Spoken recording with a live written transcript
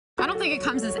I don't think it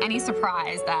comes as any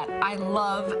surprise that I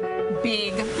love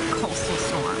big coastal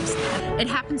storms. It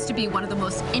happens to be one of the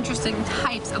most interesting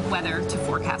types of weather to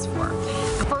forecast for.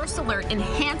 The first alert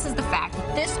enhances the fact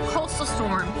that this coastal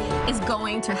storm is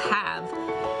going to have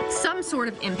some sort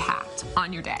of impact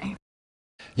on your day.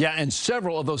 Yeah, and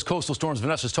several of those coastal storms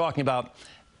Vanessa's talking about,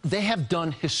 they have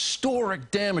done historic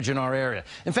damage in our area.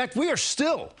 In fact, we are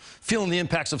still feeling the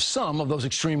impacts of some of those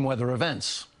extreme weather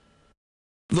events.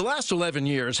 The last 11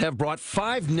 years have brought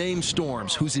 5 named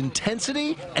storms whose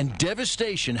intensity and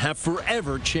devastation have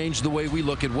forever changed the way we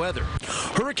look at weather.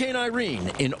 Hurricane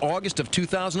Irene in August of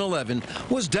 2011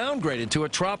 was downgraded to a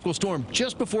tropical storm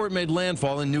just before it made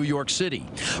landfall in New York City.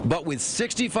 But with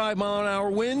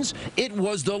 65-mile-an-hour winds, it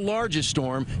was the largest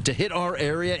storm to hit our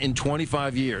area in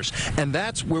 25 years. And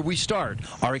that's where we start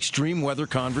our extreme weather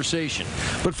conversation.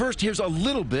 But first, here's a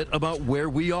little bit about where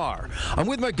we are. I'm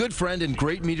with my good friend and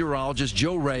great meteorologist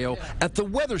Joe Rayo at the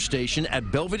weather station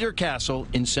at Belvedere Castle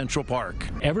in Central Park.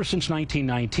 Ever since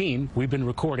 1919, we've been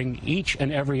recording each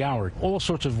and every hour all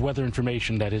sorts of weather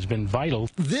information that has been vital.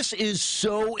 This is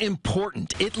so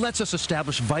important. It lets us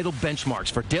establish vital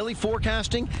benchmarks for daily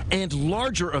forecasting and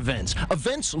larger events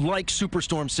like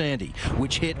Superstorm Sandy,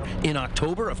 which hit in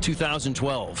October of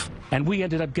 2012. And we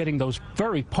ended up getting those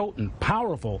very potent,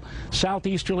 powerful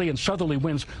southeasterly and southerly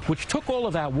winds, which took all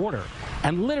of that water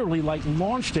and literally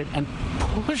launched it and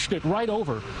pushed it right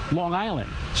over Long Island,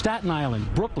 Staten Island,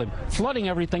 Brooklyn, flooding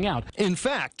everything out. In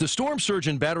fact, the storm surge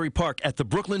in Battery Park at the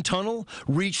Brooklyn Tunnel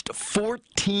reached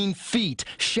 14 feet,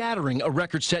 shattering a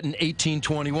record set in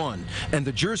 1821. And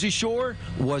the Jersey Shore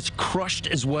was crushed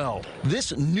as well.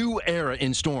 This new era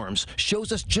in storms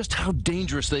shows us just how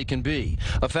dangerous they can be.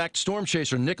 A fact storm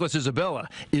chaser Nicholas Isabella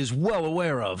is well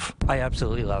aware of. I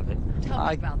absolutely love it.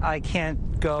 I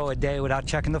can't go a day without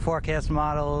checking the forecast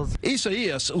models.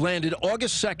 Isaias landed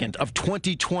August 2nd of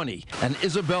 2020, and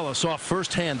Isabella saw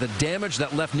firsthand the damage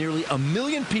that left nearly 1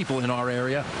 million people in our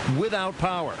area without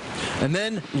power. And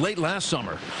then, late last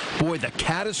summer, boy, the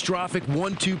catastrophic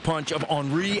 1-2 punch of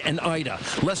Henri and Ida,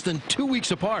 less than 2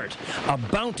 weeks apart. A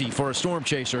bounty for a storm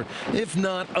chaser, if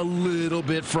not a little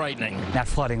bit frightening. That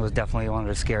flooding was definitely one of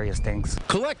the scariest things.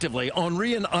 Collectively,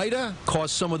 Henri and Ida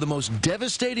caused some of the most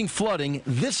devastating flooding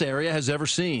this area has ever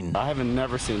seen. I haven't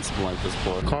never seen something like this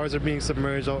before. Cars are being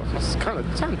submerged. It's kind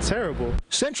of terrible.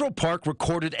 Central Park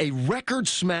recorded a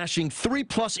record-smashing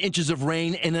 3+ inches of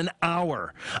rain in an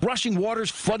hour. Rushing waters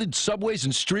flooded subways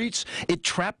and streets. It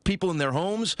trapped people in their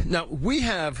homes. Now, we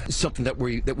have something that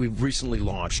we've recently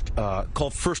launched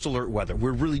called First Alert Weather.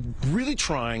 We're really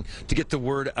trying to get the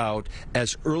word out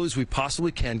as early as we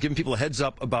possibly can, giving people a heads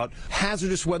up about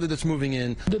hazardous weather that's moving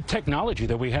in. The technology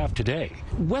that we have today,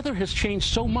 weather has changed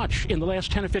so much in the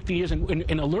last 10 or 15 years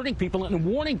in alerting people and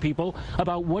warning people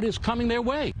about what is coming their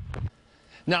way.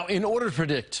 Now, in order to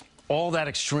predict all that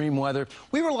extreme weather,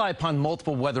 we rely upon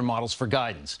multiple weather models for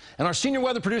guidance. And our senior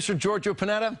weather producer, Giorgio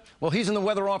Panetta, well, he's in the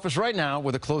weather office right now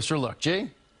with a closer look.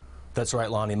 G? That's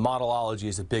right, Lonnie. Modelology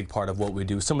is a big part of what we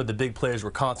do. Some of the big players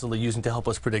we're constantly using to help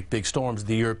us predict big storms,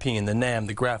 the European, the NAM,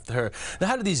 the Graph, the HER. Now,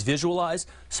 how do these visualize?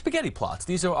 Spaghetti plots.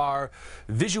 These are our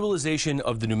visualization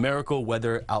of the numerical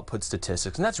weather output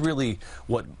statistics. And that's really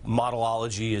what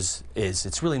modelology is.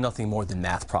 It's really nothing more than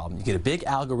math problem. You get a big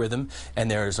algorithm, and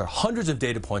there's hundreds of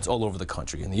data points all over the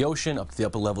country, in the ocean, up to the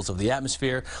upper levels of the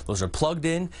atmosphere. Those are plugged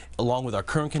in, along with our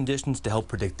current conditions, to help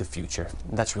predict the future.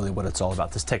 And that's really what it's all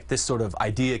about. This sort of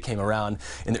idea came around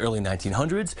in the early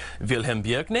 1900s. Wilhelm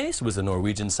Bjerknes was a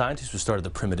Norwegian scientist who started the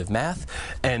primitive math,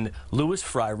 and Louis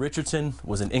Fry Richardson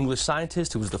was an English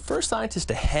scientist who was the first scientist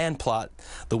to hand plot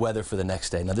the weather for the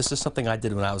next day. Now, this is something I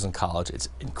did when I was in college. It's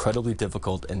incredibly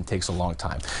difficult and takes a long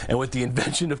time. And with the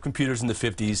invention of computers in the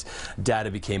 50s, data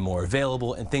became more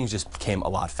available and things just became a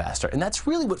lot faster. And that's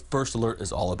really what First Alert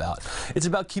is all about. It's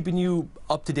about keeping you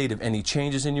up to date of any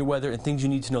changes in your weather and things you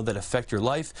need to know that affect your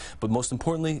life, but most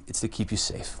importantly, it's to keep you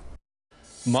safe.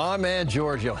 My man,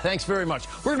 Giorgio, thanks very much.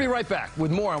 We're going to be right back with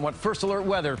more on what First Alert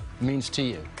weather means to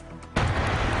you.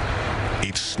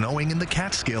 It's snowing in the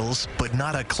Catskills, but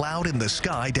not a cloud in the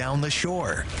sky down the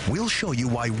shore. We'll show you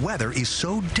why weather is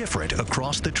so different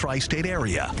across the tri-state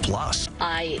area. Plus,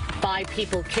 I buy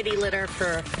people kitty litter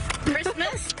for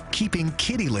Christmas. Keeping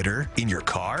kitty litter in your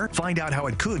car? Find out how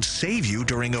it could save you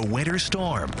during a winter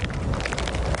storm.